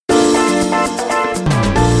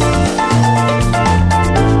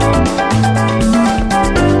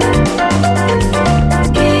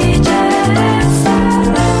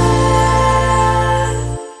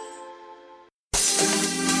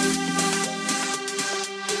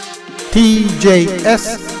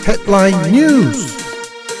TJS ヘッドラインニュース。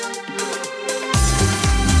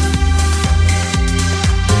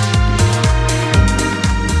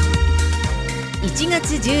1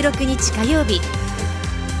月16日火曜日、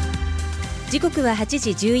時刻は8時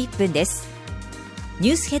11分です。ニ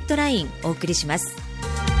ュースヘッドラインお送りします。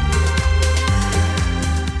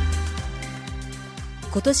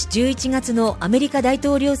今年11月のアメリカ大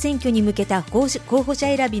統領選挙に向けた候補者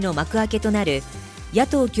選びの幕開けとなる野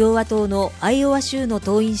党共和党のアイオワ州の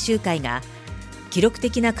党員集会が記録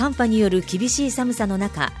的な寒波による厳しい寒さの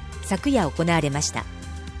中、昨夜行われました。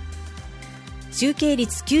集計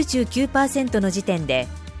率 99% の時点で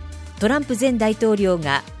トランプ前大統領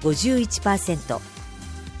が 51%、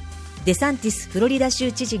 デサンティスフロリダ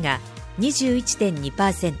州知事が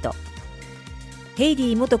 21.2%、 ヘイ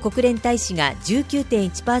リー元国連大使が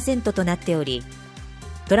 19.1% となっており、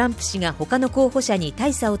トランプ氏が他の候補者に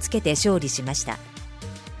大差をつけて勝利しました。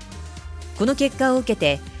この結果を受け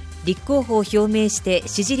て立候補を表明して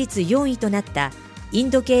支持率4位となったイン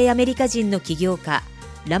ド系アメリカ人の起業家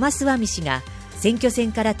ラマスワミ氏が選挙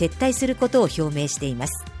戦から撤退することを表明していま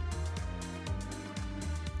す。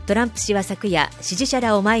トランプ氏は昨夜支持者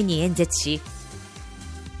らを前に演説し、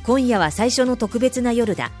今夜は最初の特別な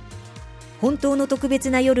夜だ、本当の特別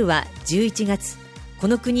な夜は11月、こ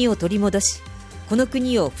の国を取り戻し、この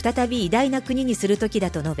国を再び偉大な国にする時だ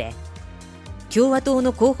と述べ、共和党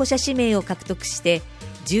の候補者指名を獲得して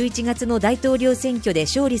11月の大統領選挙で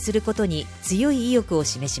勝利することに強い意欲を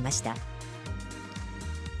示しました。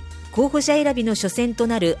候補者選びの初戦と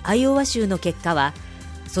なるアイオワ州の結果は、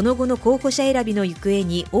その後の候補者選びの行方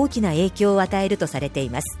に大きな影響を与えるとされてい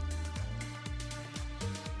ます。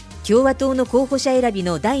共和党の候補者選び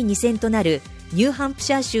の第2戦となるニューハンプ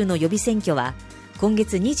シャー州の予備選挙は今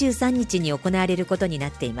月23日に行われることにな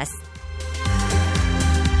っています。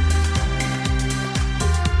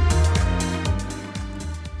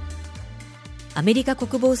アメリカ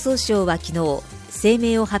国防総省は昨日声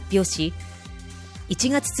明を発表し、1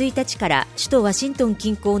月1日から首都ワシントン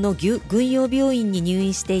近郊の軍用病院に入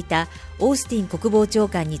院していたオースティン国防長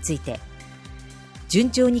官について、順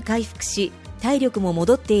調に回復し体力も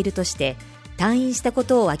戻っているとして退院したこ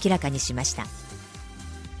とを明らかにしました。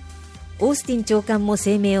オースティン長官も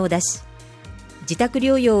声明を出し、自宅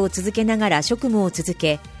療養を続けながら職務を続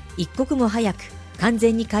け、一刻も早く完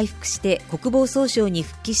全に回復して国防総省に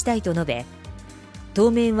復帰したいと述べ、当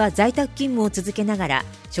面は在宅勤務を続けながら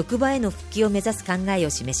職場への復帰を目指す考えを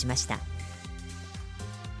示しました。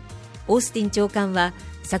オースティン長官は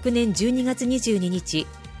昨年12月22日、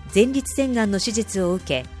前立腺がんの手術を受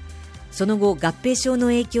け、その後合併症の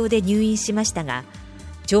影響で入院しましたが、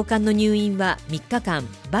長官の入院は3日間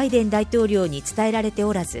バイデン大統領に伝えられて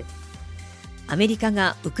おらず、アメリカ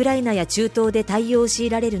がウクライナや中東で対応を強い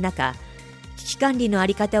られる中、危機管理の在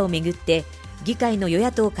り方をめぐって議会の与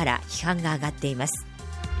野党から批判が上がっています。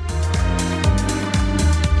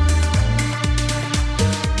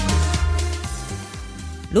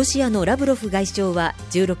ロシアのラブロフ外相は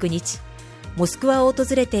16日、モスクワを訪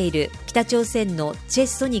れている北朝鮮のチェ・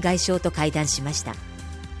ソニ外相と会談しました。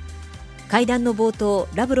会談の冒頭、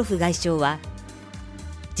ラブロフ外相は、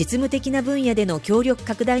実務的な分野での協力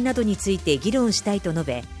拡大などについて議論したいと述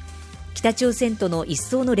べ、北朝鮮との一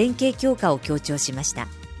層の連携強化を強調しました。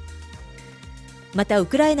またウ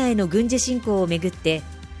クライナへの軍事侵攻をめぐって、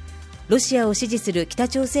ロシアを支持する北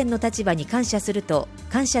朝鮮の立場に感謝すると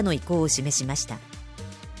感謝の意向を示しました。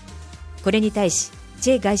これに対し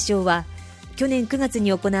チェ外相は、去年9月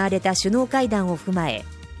に行われた首脳会談を踏まえ、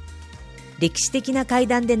歴史的な会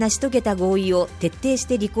談で成し遂げた合意を徹底し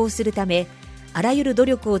て履行するため、あらゆる努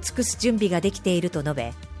力を尽くす準備ができていると述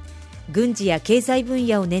べ、軍事や経済分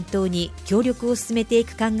野を念頭に協力を進めてい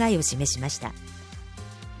く考えを示しました。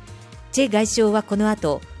チェ外相はこの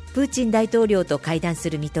後、プーチン大統領と会談す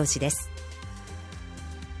る見通しです。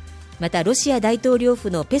またロシア大統領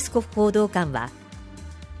府のペスコフ報道官は、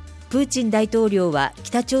プーチン大統領は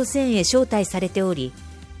北朝鮮へ招待されており、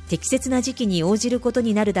適切な時期に応じること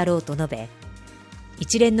になるだろうと述べ、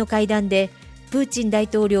一連の会談でプーチン大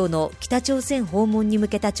統領の北朝鮮訪問に向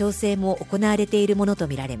けた調整も行われているものと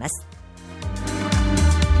みられます。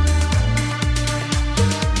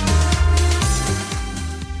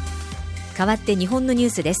代わって日本のニュー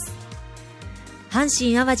スです。阪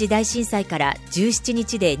神・淡路大震災から17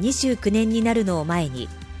日で29年になるのを前に、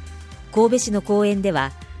神戸市の公園で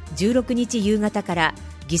は16日夕方から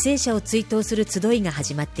犠牲者を追悼する集いが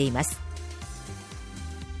始まっています。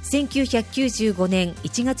1995年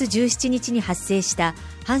1月17日に発生した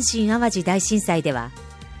阪神・淡路大震災では、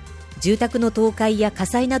住宅の倒壊や火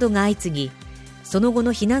災などが相次ぎ、その後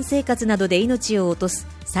の避難生活などで命を落とす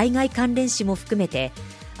災害関連死も含めて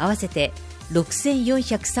合わせて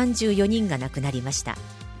6434人が亡くなりました。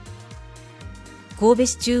神戸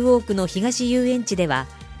市中央区の東遊園地では、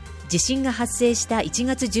地震が発生した1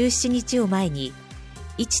月17日を前に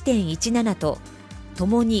 1.17 と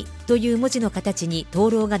共にという文字の形に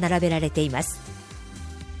灯籠が並べられています。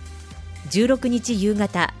16日夕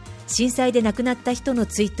方、震災で亡くなった人の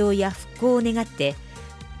追悼や復興を願って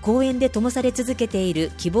公園で灯され続けてい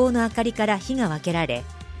る希望の明かりから火が分けられ、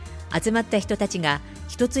集まった人たちが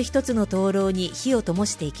一つ一つの灯籠に火を灯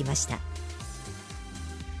していきました。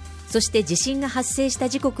そして地震が発生した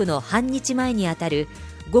時刻の半日前にあたる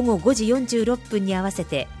午後5時46分に合わせ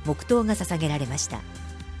て黙祷が捧げられました。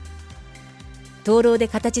灯籠で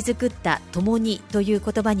形作った共にという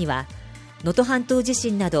言葉には、能登半島地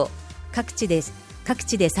震など各地で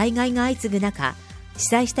災害が相次ぐ中、被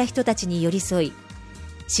災した人たちに寄り添い、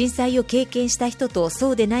震災を経験した人と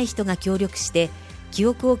そうでない人が協力して記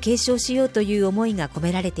憶を継承しようという思いが込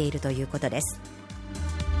められているということです。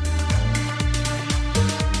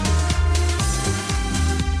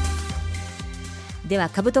では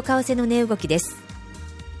株と為替の値動きです。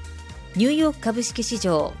ニューヨーク株式市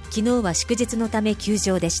場、昨日は祝日のため休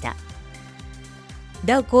場でした。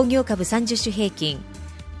ダウ工業株30種平均、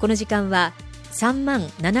この時間は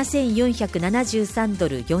37,473ド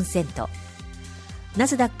ル4セント、ナ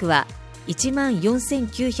スダックは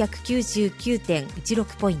14,999.16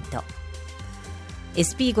 ポイント、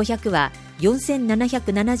 SP500 は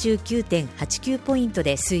 4,779.89 ポイント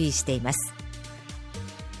で推移しています。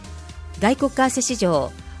外国為替市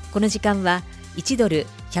場、この時間は1ドル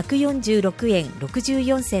146円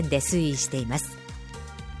64銭で推移しています。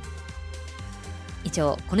以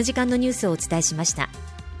上、この時間のニュースをお伝えしました。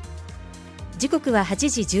時刻は8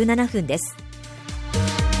時17分です。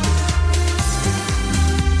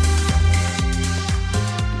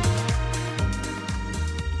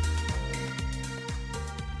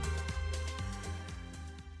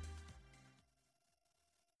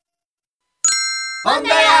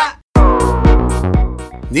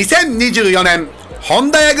2024年ホ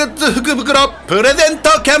ンダ屋グッズ福袋プレゼン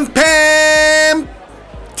トキャンペーン。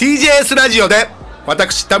 TJS ラジオで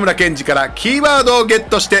私田村健二からキーワードをゲッ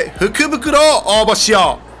トして福袋を応募し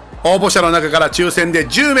よう。応募者の中から抽選で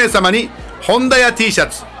10名様にホンダ屋 T シャ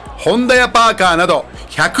ツ、ホンダ屋パーカーなど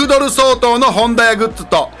100ドル相当のホンダ屋グッズ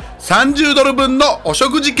と30ドル分のお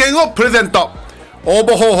食事券をプレゼント。応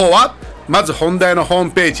募方法はまずホンダ屋のホー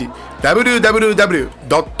ムページ www.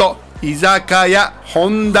 居酒屋ホ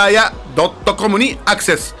ンダ屋 .com にアク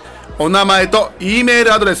セス。お名前と E メー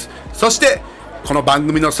ルアドレス、そしてこの番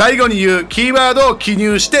組の最後に言うキーワードを記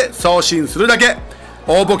入して送信するだけ。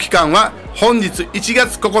応募期間は本日1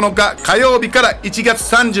月9日火曜日から1月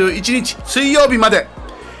31日水曜日まで。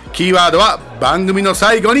キーワードは番組の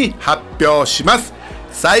最後に発表します。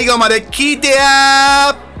最後まで聞いてや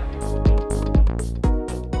ー。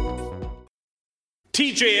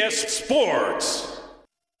 TJS Sports。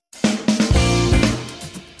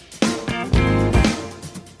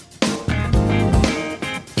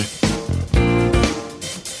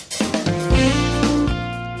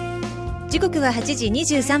時刻は8時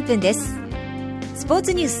23分です。スポー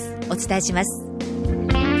ツニュースお伝えします。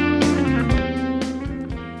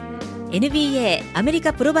 NBA アメリ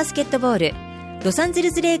カプロバスケットボール、ロサンゼ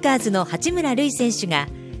ルスレイカーズの八村塁選手が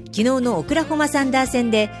昨日のオクラホマサンダー戦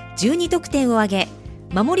で12得点を挙げ、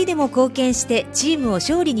守りでも貢献してチームを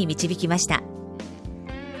勝利に導きました。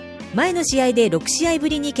前の試合で6試合ぶ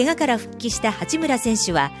りに怪我から復帰した八村選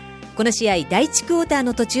手はこの試合第1クォーター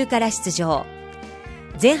の途中から出場。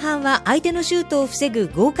前半は相手のシュートを防ぐ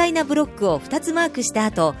豪快なブロックを2つマークした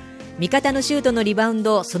後、味方のシュートのリバウン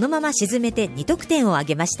ドをそのまま沈めて2得点を挙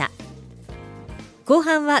げました。後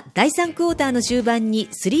半は第3クォーターの終盤に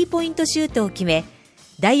スリーポイントシュートを決め、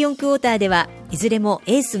第4クォーターではいずれも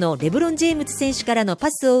エースのレブロン・ジェームズ選手からの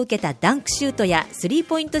パスを受けたダンクシュートやスリー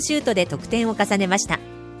ポイントシュートで得点を重ねました。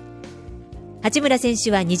八村選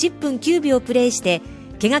手は20分9秒プレーして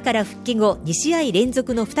怪我から復帰後2試合連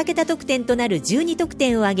続の2桁得点となる12得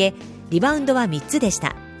点を挙げ、リバウンドは3つでし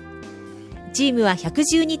た。チームは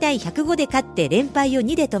112対105で勝って連敗を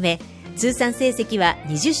2で止め、通算成績は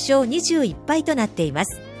20勝21敗となっていま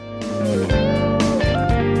す。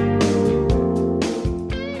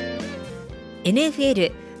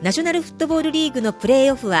NFL ナショナルフットボールリーグのプ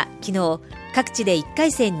レーオフは昨日各地で1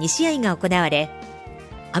回戦2試合が行われ、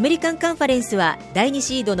アメリカンカンファレンスは第2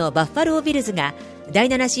シードのバッファロービルズが第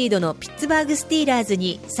7シードのピッツバーグスティーラーズ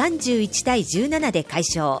に31対17で快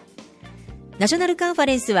勝。ナショナルカンファ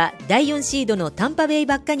レンスは第4シードのタンパベイ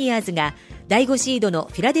バッカニアーズが第5シードの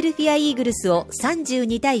フィラデルフィアイーグルスを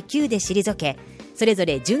32対9で退け、それぞ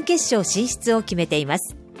れ準決勝進出を決めていま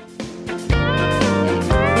す。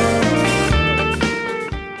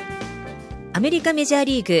アメリカメジャー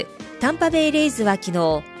リーグタンパベイレイズは昨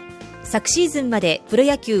日、昨シーズンまでプロ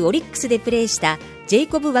野球オリックスでプレーしたジェイ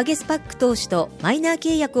コブ・ワゲスパック投手とマイナー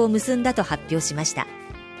契約を結んだと発表しました。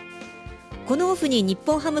このオフに日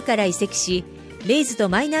本ハムから移籍し、レイズと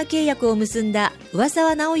マイナー契約を結んだ上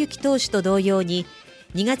沢直之投手と同様に、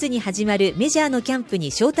2月に始まるメジャーのキャンプに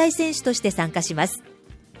招待選手として参加します。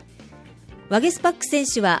ワゲスパック選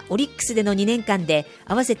手はオリックスでの2年間で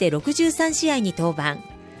合わせて63試合に登板、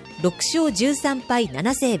6勝13敗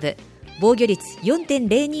7セーブ、防御率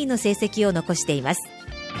 4.02 の成績を残しています。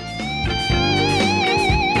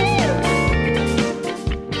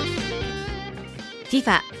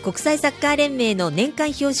FIFA 国際サッカー連盟の年間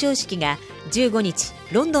表彰式が15日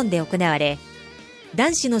ロンドンで行われ、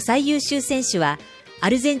男子の最優秀選手はア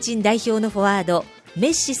ルゼンチン代表のフォワードメ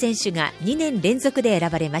ッシ選手が2年連続で選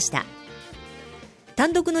ばれました。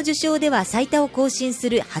単独の受賞では最多を更新す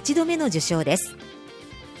る8度目の受賞です。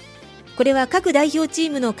これは各代表チ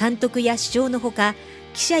ームの監督や主将のほか、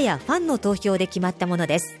記者やファンの投票で決まったもの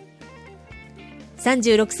です。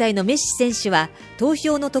36歳のメッシ選手は投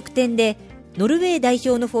票の得点でノルウェー代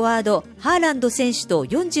表のフォワードハーランド選手と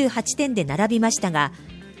48点で並びましたが、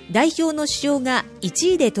代表の主将が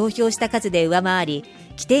1位で投票した数で上回り、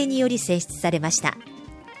規定により選出されました。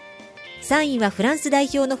3位はフランス代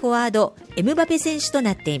表のフォワードエムバペ選手と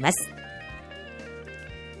なっています。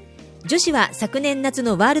女子は昨年夏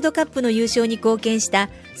のワールドカップの優勝に貢献した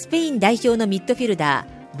スペイン代表のミッドフィルダ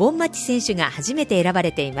ーボンマティ選手が初めて選ば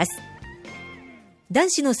れています。男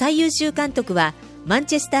子の最優秀監督はマン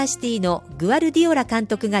チェスターシティのグアルディオラ監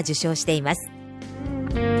督が受賞しています。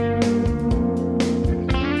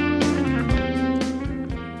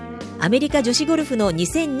アメリカ女子ゴルフの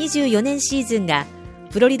2024年シーズンが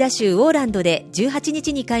フロリダ州オーランドで18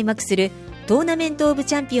日に開幕するトーナメントオブ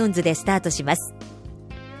チャンピオンズでスタートします。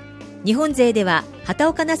日本勢では畑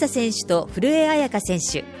岡奈紗選手と古江彩佳選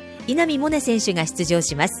手、稲見萌寧選手が出場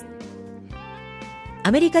します。ア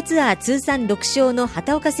メリカツアー通算6勝の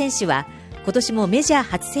畑岡選手は今年もメジャー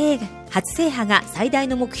初制覇が最大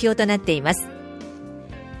の目標となっています。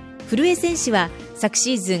古江選手は昨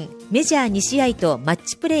シーズンメジャー2試合とマッ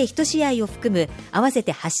チプレー1試合を含む合わせ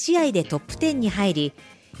て8試合でトップ10に入り、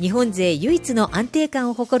日本勢唯一の安定感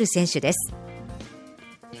を誇る選手です。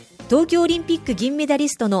東京オリンピック銀メダリ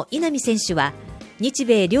ストの稲見選手は日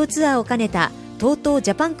米両ツアーを兼ねたTOTO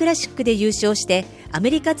ジャパンクラシックで優勝してアメ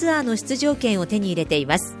リカツアーの出場権を手に入れてい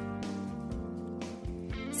ます。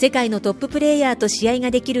世界のトッププレーヤーと試合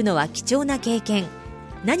ができるのは貴重な経験、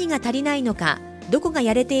何が足りないのか、どこが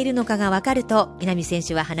やれているのかが分かると稲見選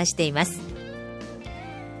手は話しています。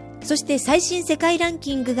そして最新世界ラン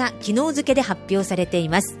キングが昨日付で発表されてい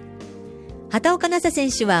ます。畑岡奈紗選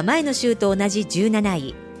手は前の週と同じ17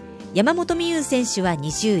位、山本美優選手は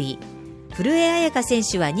20位、古江彩佳選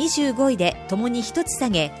手は25位でともに1つ下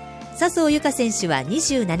げ、笹生優花選手は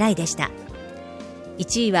27位でした。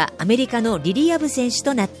1位はアメリカのリリアブ選手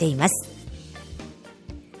となっています。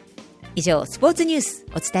以上、スポーツニュース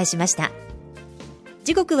お伝えしました。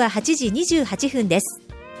時刻は8時28分です。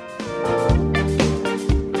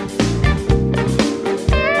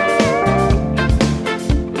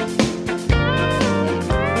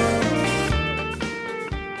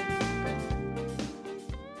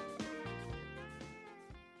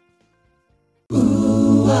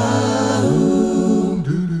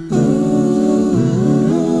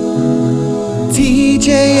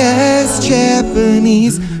TJS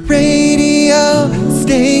Japanese Radio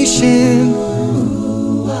Station